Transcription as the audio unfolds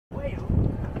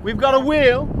We've got a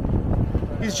whale.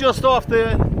 He's just off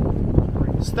the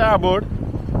starboard.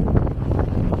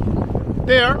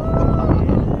 There.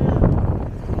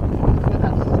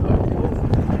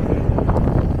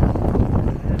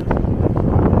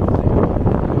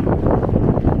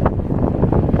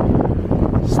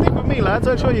 Stick with me, lads.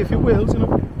 I'll show you a few whales, you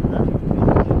know.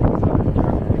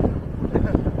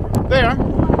 There.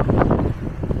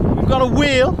 We've got a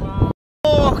whale.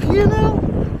 Oh, you know.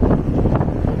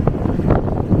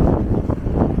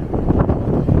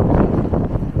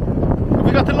 Have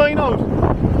we got the line out?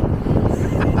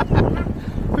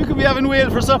 We could be having whale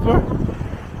for supper.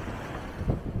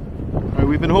 Right,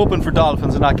 we've been hoping for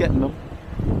dolphins and not getting them.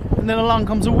 And then along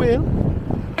comes a whale.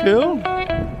 Cool.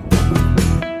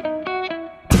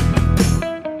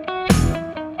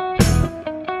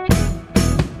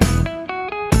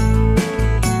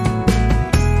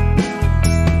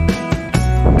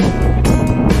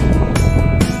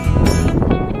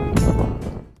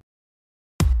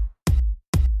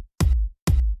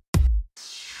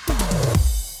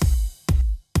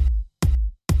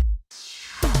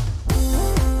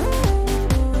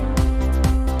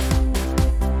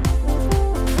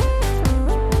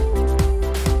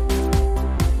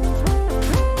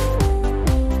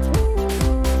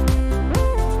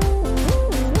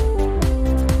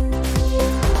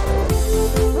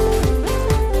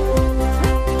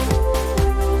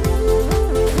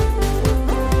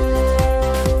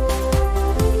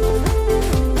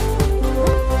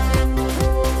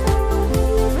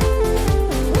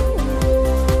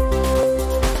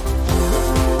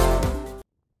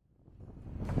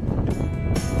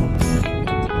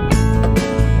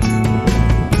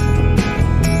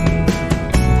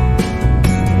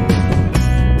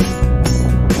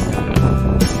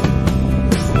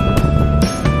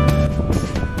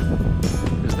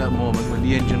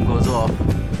 The engine goes off,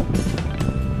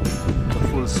 the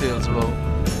full sails are out.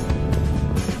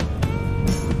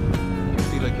 You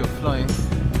feel like you're flying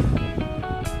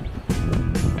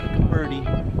like a birdie,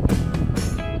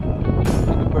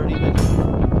 bit.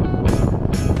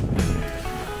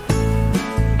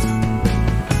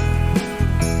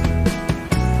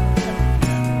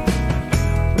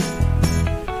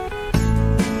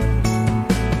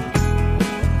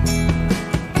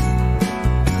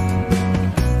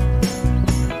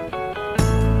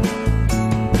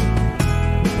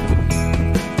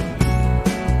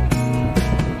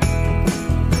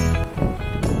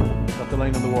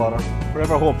 Line on the water,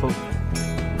 forever hopeful.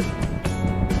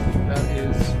 That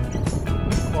is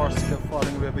Corsica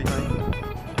falling away behind.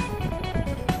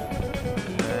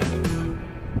 And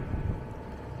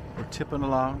we're tipping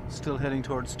along, still heading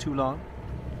towards Toulon.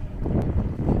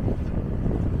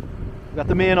 We got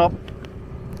the main up,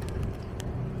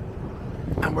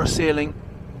 and we're sailing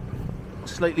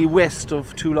slightly west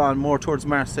of Toulon, more towards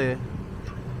Marseille,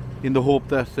 in the hope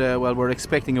that, well, we're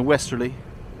expecting a westerly.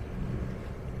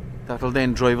 That'll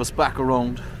then drive us back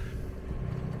around,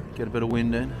 get a bit of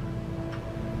wind in.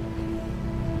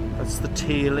 That's the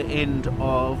tail end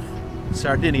of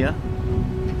Sardinia,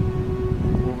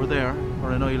 over there,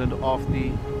 or an island off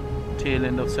the tail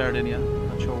end of Sardinia,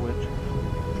 not sure which.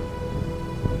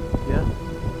 Yeah,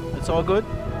 it's all good.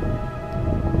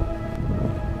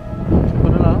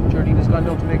 Put it on. Jardina's gone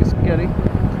down to make a spaghetti,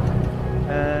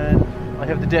 and I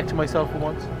have the deck to myself for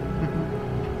once.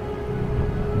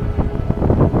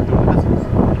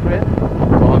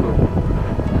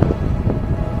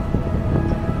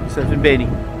 Myself and Benny.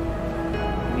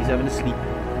 He's having a sleep.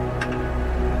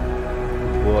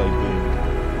 Good boy, baby.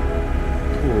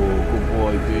 Oh, good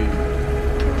boy, baby.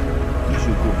 He's a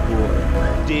good boy.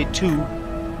 Day 2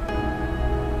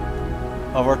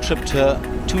 of our trip to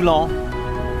Toulon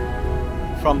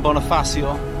from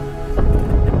Bonifacio.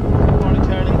 Good morning,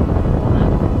 Charlie.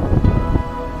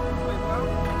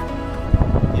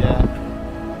 Yeah.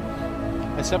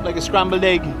 I slept like a scrambled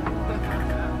egg.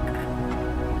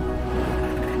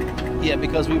 Yeah,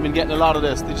 because we've been getting a lot of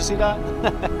this. Did you see that?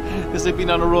 This has been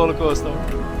on a roller coaster.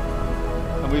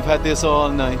 And we've had this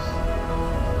all night.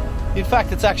 In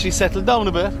fact, it's actually settled down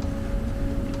a bit.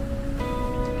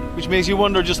 Which makes you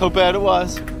wonder just how bad it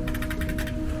was.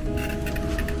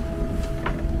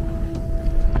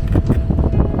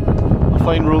 A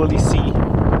fine rolly sea.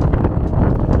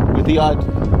 With the odd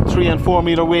 3 and 4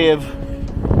 meter wave.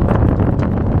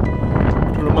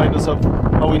 To remind us of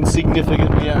how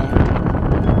insignificant we are.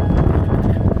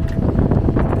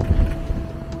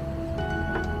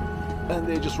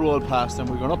 They just rolled past and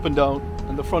we're going up and down,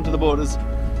 and the front of the boat is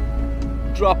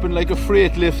dropping like a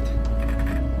freight lift,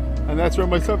 and that's where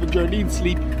myself and Jardine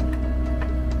sleep.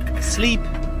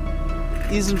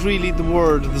 isn't really the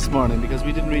word this morning because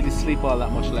we didn't really sleep all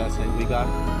that much last night. We got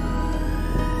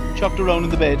chucked around in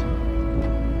the bed.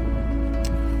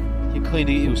 You kind of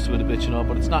get used to it a bit, you know,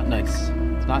 but it's not nice.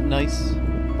 It's not nice.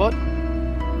 But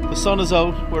the sun is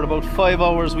out. We're about 5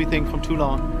 hours, we think, from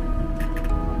Toulon. 5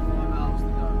 hours to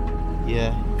go.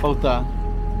 Yeah, about that.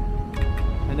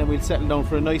 And then we'll settle down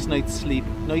for a nice night's sleep,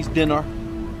 nice dinner.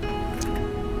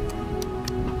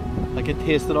 I can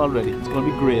taste it already. It's going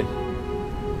to be great.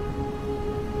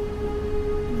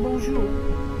 Bonjour.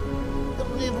 Au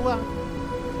revoir.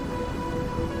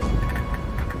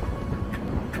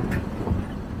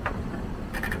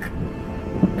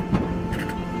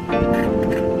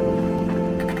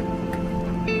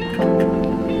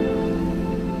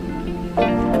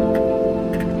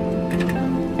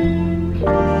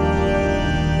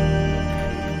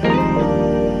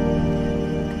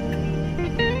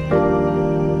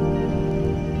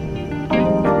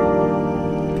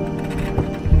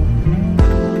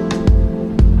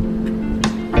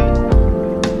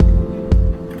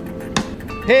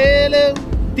 Hello,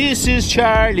 this is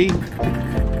Charlie.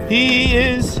 He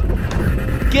is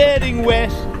getting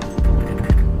wet.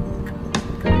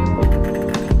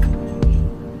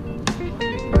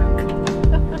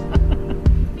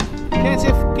 Can't say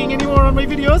f***ing anymore on my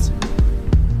videos.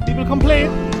 People complain.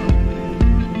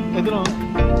 I don't know.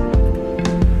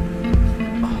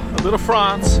 A bit of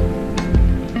France.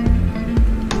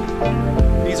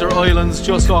 These are islands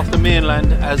just off the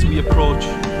mainland as we approach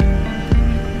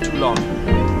Toulon.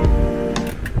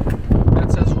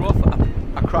 That's as rough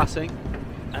a crossing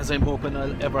as I'm hoping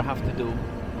I'll ever have to do.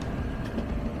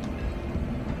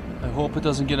 I hope it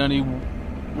doesn't get any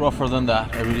rougher than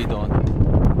that. I really don't.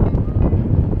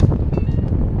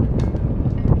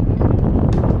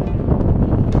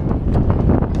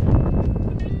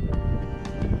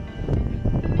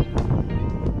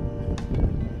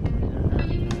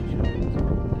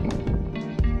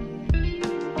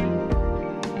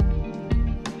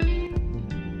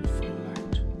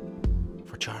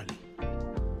 Charlie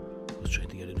was trying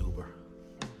to get an Uber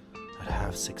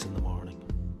at 6:30 in the morning.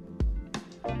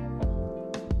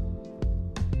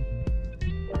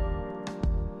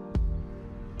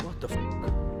 What the f***?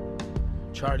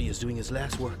 Charlie is doing his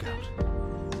last workout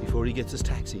before he gets his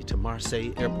taxi to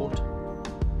Marseille airport.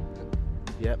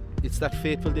 Yep, it's that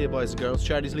fateful day, boys and girls.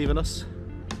 Charlie's leaving us.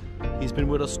 He's been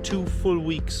with us 2 full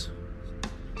weeks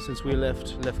since we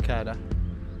left Cada.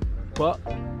 But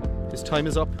his time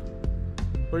is up.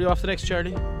 Where are you off to next,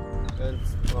 Charlie?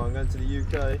 Well, I'm going to the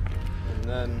UK and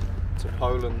then to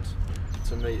Poland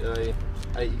to meet a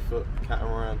 80-foot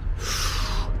catamaran.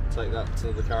 Take that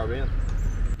to the Caribbean.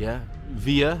 Yeah,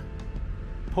 via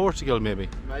Portugal maybe.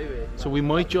 Maybe. So we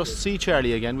might just see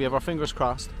Charlie again. We have our fingers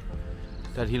crossed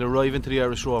that he'll arrive into the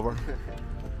Irish Rover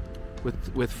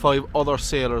with 5 other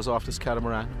sailors off this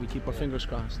catamaran. We keep our fingers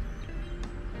crossed.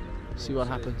 See what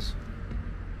happens.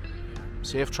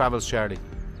 Safe travels, Charlie.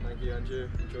 Thank you, Andrew.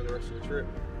 Enjoy the rest of the trip.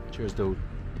 Cheers, dude.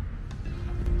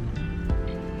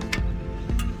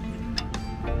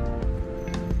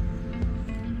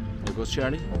 There goes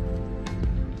Charlie.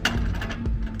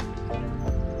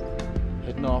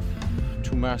 Heading off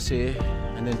to Marseille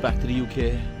and then back to the UK.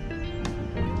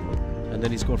 And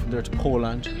then he's going from there to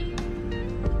Poland.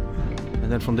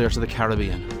 And then from there to the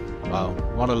Caribbean. Wow,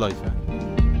 what a life, eh?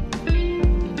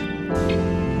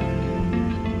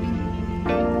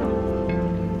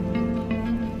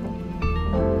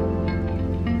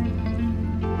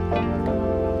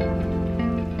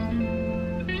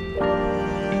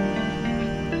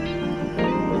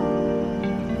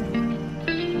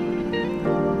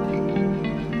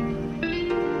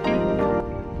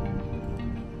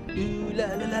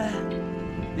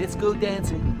 Let's go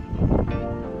dancing.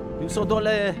 Nous sommes dans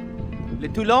le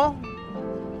Toulon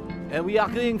and we are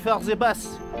going for the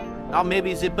bus. Or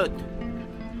maybe the boat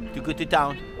to go to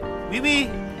town. Oui, oui.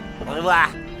 Au revoir.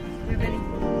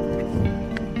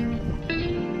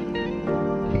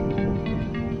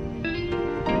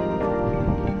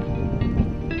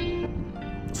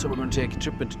 So we're going to take a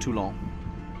trip into Toulon.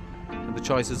 And the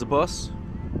choice is a bus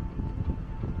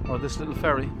or this little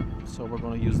ferry. So we're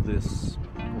going to use this.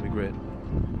 It'll be great.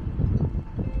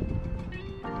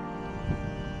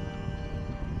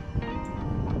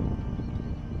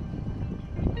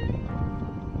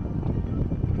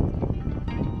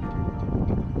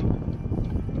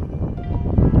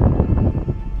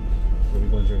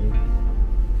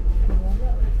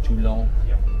 Toulon.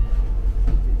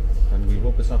 And we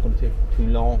hope it's not going to take too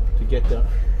long to get there.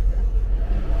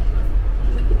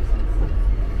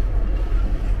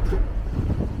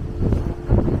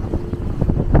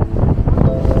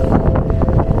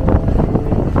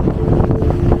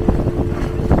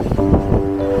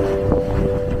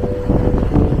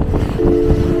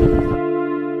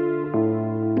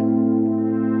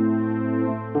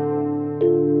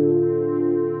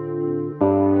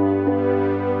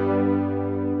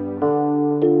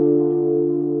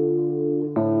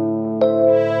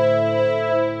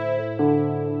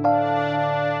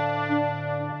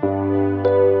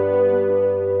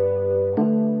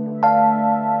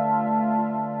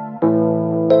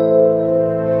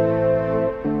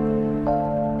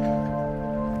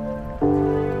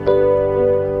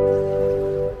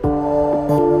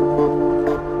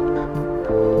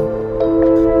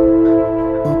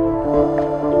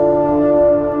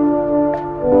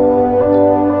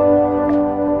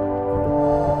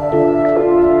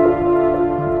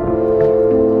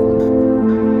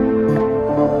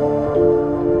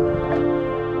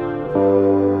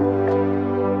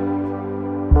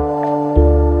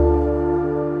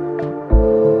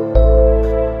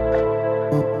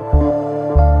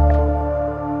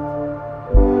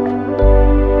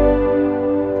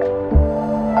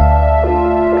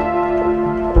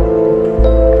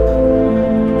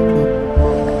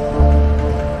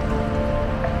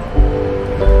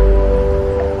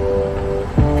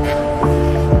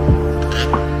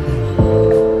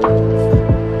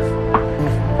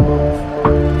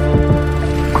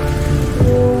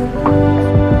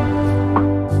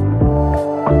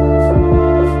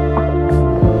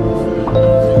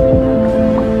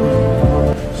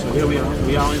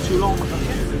 We are in Toulon,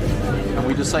 and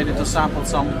we decided to sample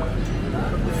some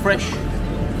fresh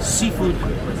seafood,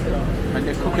 and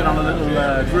they're cooking on a little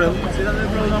grill. See that little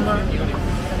grill number?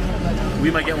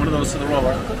 We might get one of those to the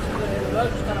rover.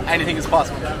 Anything is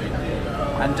possible.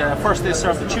 And first they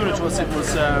served the tuna to us. It was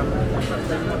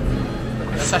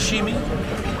sashimi,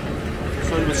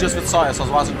 so it was just with soya sauce,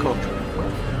 it wasn't cooked.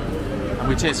 And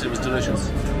we tasted it was delicious.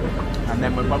 And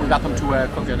then but we got them to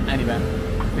cook it anyway.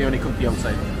 They only cooked the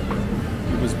outside.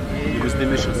 It was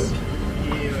delicious.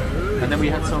 And then we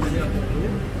had some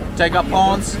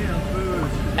Tiger-Prawns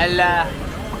à la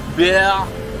beurre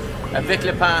avec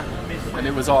le pain, and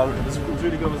it was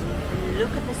really good. Look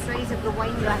at the size of the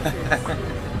wine glasses.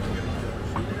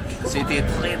 C'était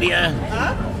très bien.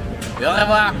 Au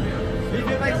revoir.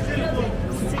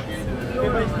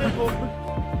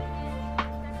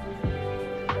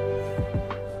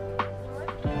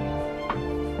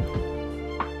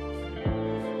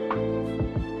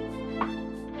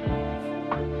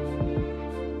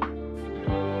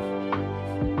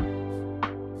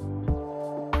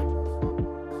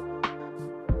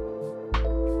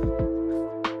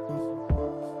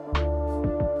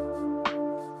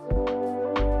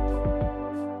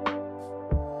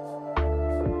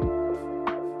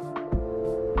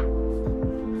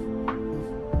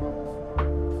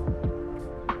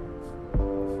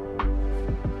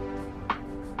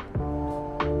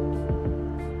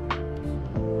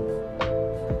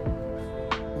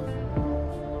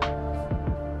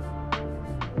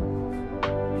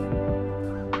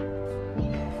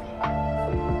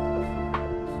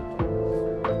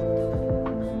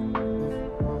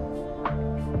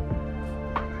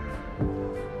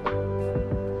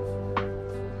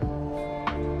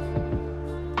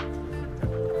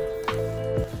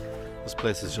 This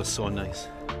place is just so nice.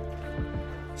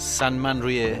 Saint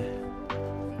Mandrier,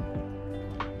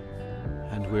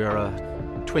 and we're a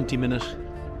 20-minute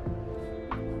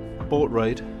boat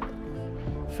ride,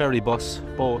 ferry bus,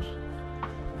 boat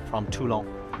from Toulon.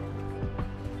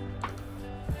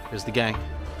 Here's the gang,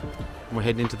 and we're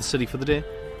heading into the city for the day.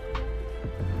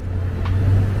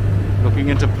 Looking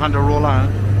into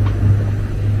Roland,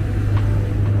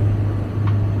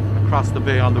 across the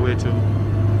bay on the way to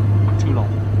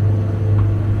Toulon.